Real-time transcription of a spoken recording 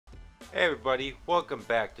Hey everybody, welcome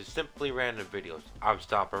back to Simply Random Videos. I'm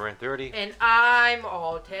Stomperman30. And I'm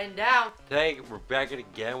all 10 down. Today we're back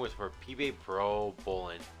again with our PBA Pro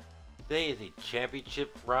Bowling. Today is the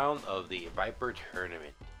championship round of the VIPER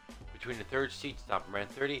tournament between the third seed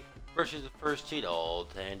Stomperman30 versus the first seed all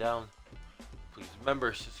 10 down. Please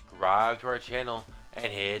remember to subscribe to our channel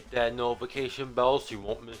and hit that notification bell so you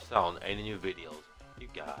won't miss out on any new videos. If you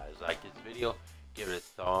guys like this video, give it a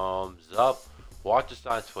thumbs up. Watch us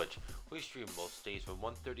on Twitch. We stream most days from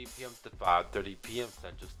 1:30 p.m. to 5:30 p.m.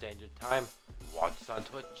 Central Standard Time. Watch us on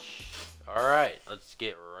Twitch. Alright, let's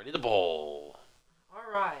get ready to bowl.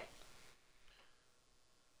 Alright.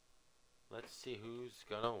 Let's see who's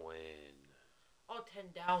gonna win. All 10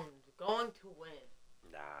 down going to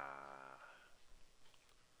win. Nah.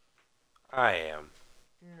 I am.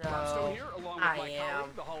 No. I'm still here along with my am.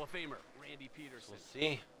 colleague, the Hall of Famer, Randy Peterson. We'll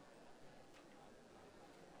see.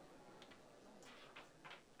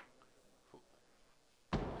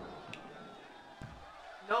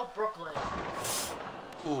 No Brooklyn.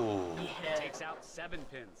 Ooh. Yeah. Takes out 7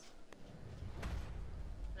 pins.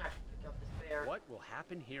 I should pick up the spare. What will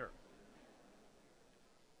happen here?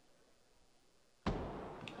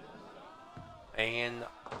 And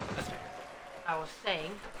I was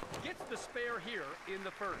saying. Gets the spare here in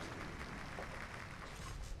the first.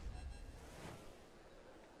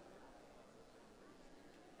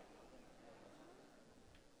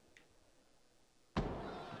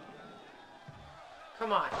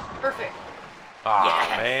 Come on. Perfect. ah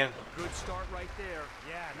Yes. man. Good start right there.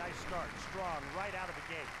 Yeah, nice start. Strong right out of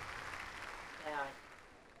the gate. Yeah.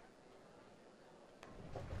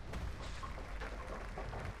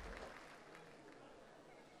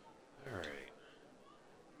 Alright.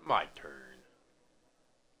 My turn.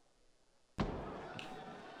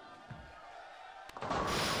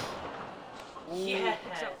 Yes.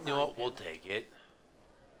 You know what? We'll take it.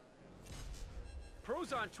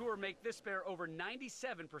 Pros on tour make this spare over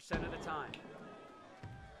 97% of the time.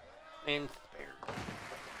 And spare.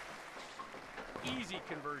 Easy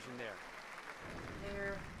conversion there.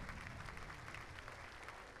 There.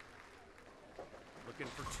 Looking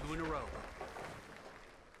for 2 in a row.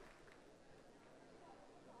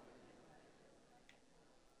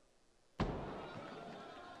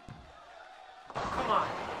 Come on.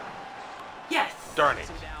 Yes. Darn it. Gets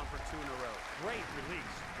him down for 2 in a row. Great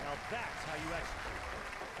release. Now that's how you execute.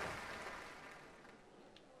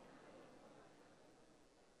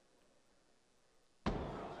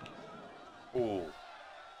 Ooh.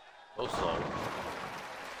 So slow.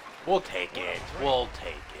 We'll take it. We'll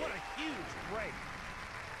take What it. a huge break.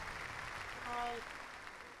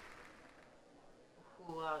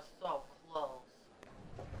 Ooh, so close.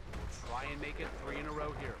 Try and make it 3 in a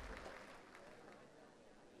row here.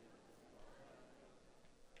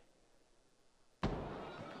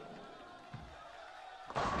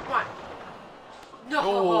 Come on. No.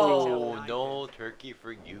 Oh, no turkey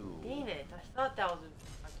for you. Dang it. I thought that was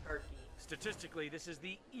a turkey. Statistically, this is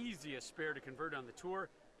the easiest spare to convert on the tour,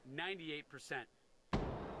 98%.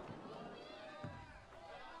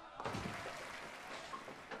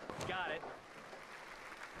 Got it.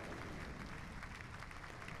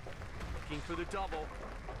 Looking for the double.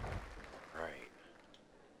 Right.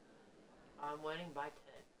 I'm winning by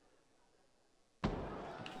 10.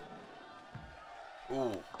 Ooh.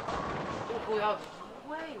 Ooh, that was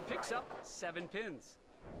way Picks right. up 7 pins.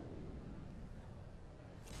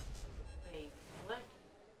 They flipped.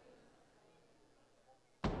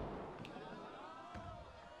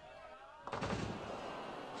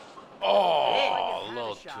 Oh, a Had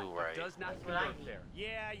little shot, too but right. Does not That's what I convert need. there.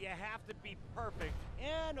 Yeah, you have to be perfect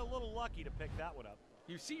and a little lucky to pick that one up.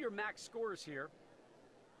 You see your max scores here.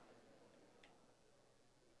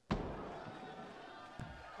 Come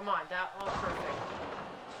on, that was perfect.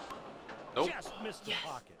 Nope. Just missed the Yes.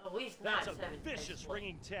 pocket. At least That's not a 7 vicious pins.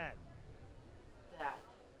 ringing 10. That.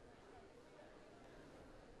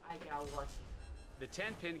 I got lucky. The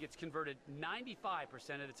 10 pin gets converted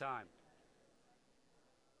 95% of the time.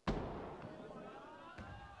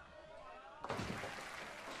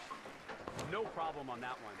 No problem on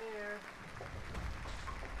that one. There.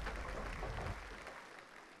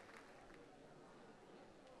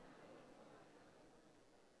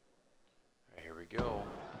 Here we go.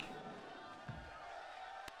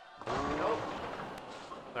 Nope.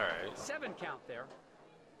 Alright. 7 count there.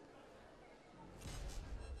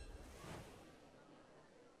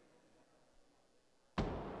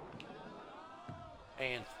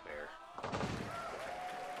 And spare.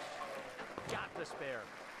 Got the spare.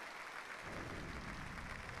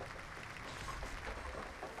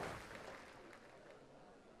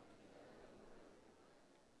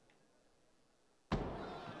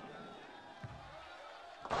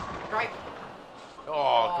 Strike.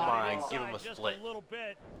 Oh, come Oh, on, inside give him a Just split. a little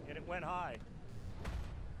bit, and it went high.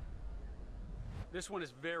 This one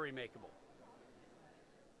is very makeable.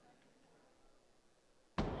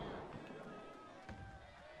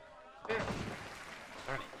 Spare.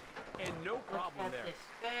 Darn it. And no problem Look at there. this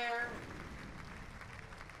spare.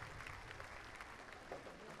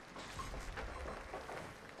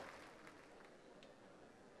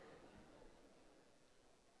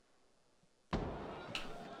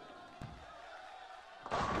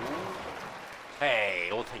 Hey,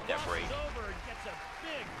 we'll take that break. Crosses over and gets a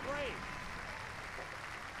big break.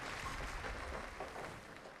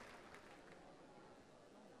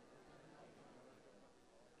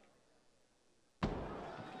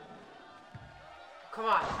 Come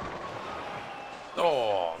on.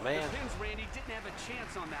 Oh, The man. Pins, Randy, didn't have a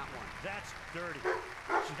chance on that one. That's dirty.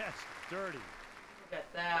 Just dirty. Look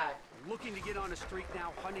at that. Looking to get on a streak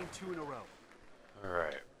now, hunting 2 in a row. All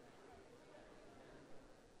right.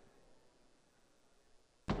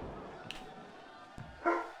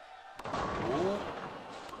 Ooh.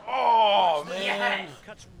 Oh, man. Yes.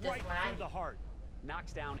 Cuts Just right what I through the heart.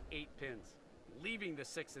 Knocks down 8 pins, leaving the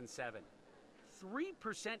 6 and 7.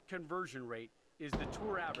 3% conversion rate is the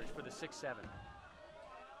tour average for the 6-7.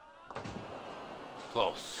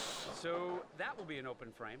 Close. So that will be an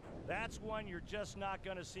open frame. That's one you're just not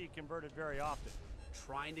going to see converted very often.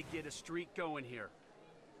 Trying to get a streak going here.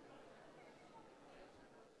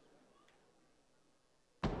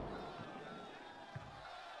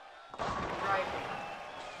 Strike.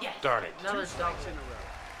 Yes. Darn it. Another 2 strikes in double. a row.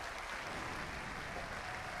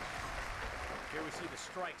 Here we see the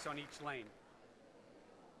strikes on each lane.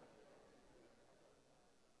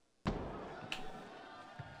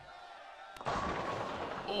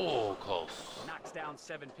 Oh, close. Knocks down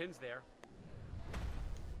 7 pins there.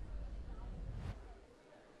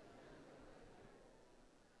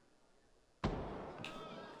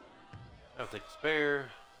 I'll take the spare.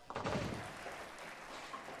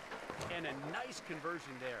 And a nice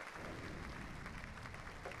conversion there.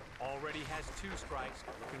 Already has 2 strikes,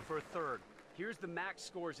 looking for a third. Here's the max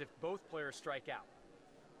scores if both players strike out.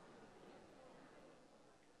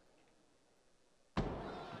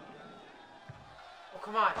 Oh,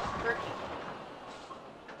 come on. Turkey.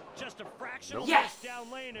 Just a fraction of Yes! miss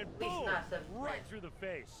down lane and least boom, not 7 right points. through the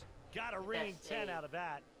face. Got a ringing 10 save. out of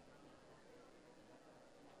that.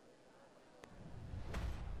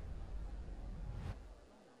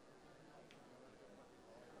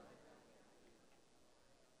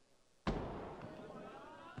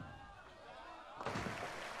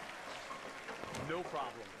 No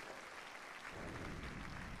problem.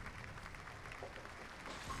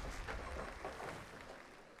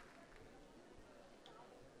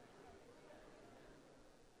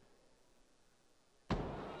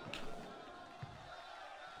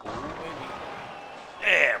 Ooh, baby.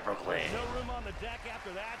 Yeah, Brooklyn. No room on the deck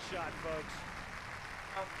after that shot, folks.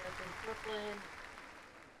 Up in Brooklyn.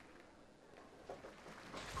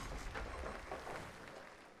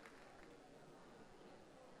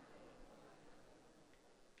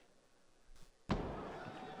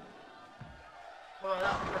 Well,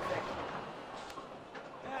 that was perfect.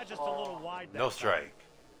 Yeah, just a little wide. that No time. strike.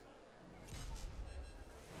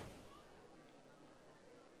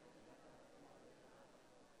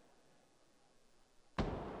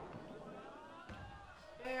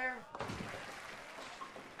 Spare.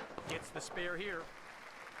 Gets the spare here.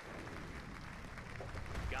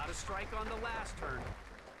 Got a strike on the last turn.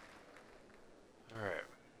 All right.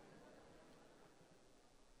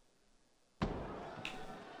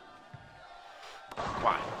 Come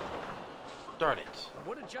on. Darn it.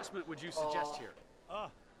 What adjustment would you suggest here?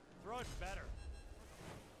 Throw it better.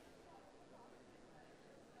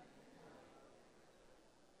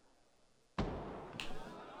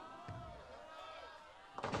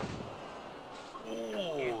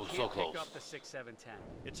 Ooh, so Can't close. pick up the 6, 7, 10.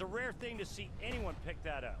 It's a rare thing to see anyone pick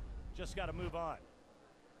that up. Just got to move on.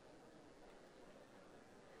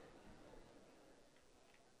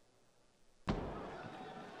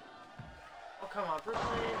 Oh, come on,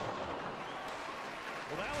 Brooklyn.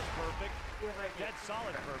 Well, that was perfect. Feels like Dead it.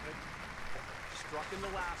 solid perfect. Struck in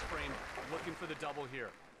the last frame, looking for the double here.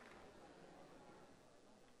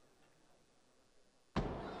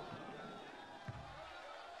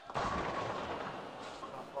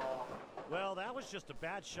 Oh, Well, that was just a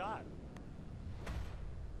bad shot.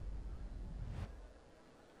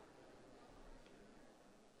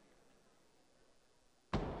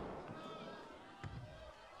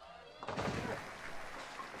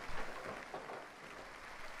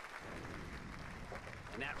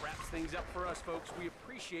 And that wraps things up for us, folks. We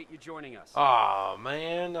appreciate appreciate you joining us. Aw,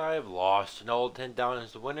 man, I've lost, and old 10 down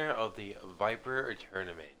is the winner of the VIPER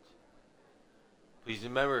tournament. Please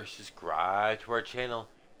remember, subscribe to our channel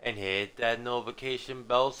and hit that notification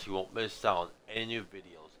bell so you won't miss out on any new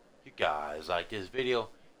videos. If you guys like this video,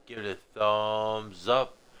 give it a thumbs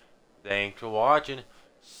up. Thanks for watching.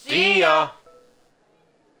 See ya!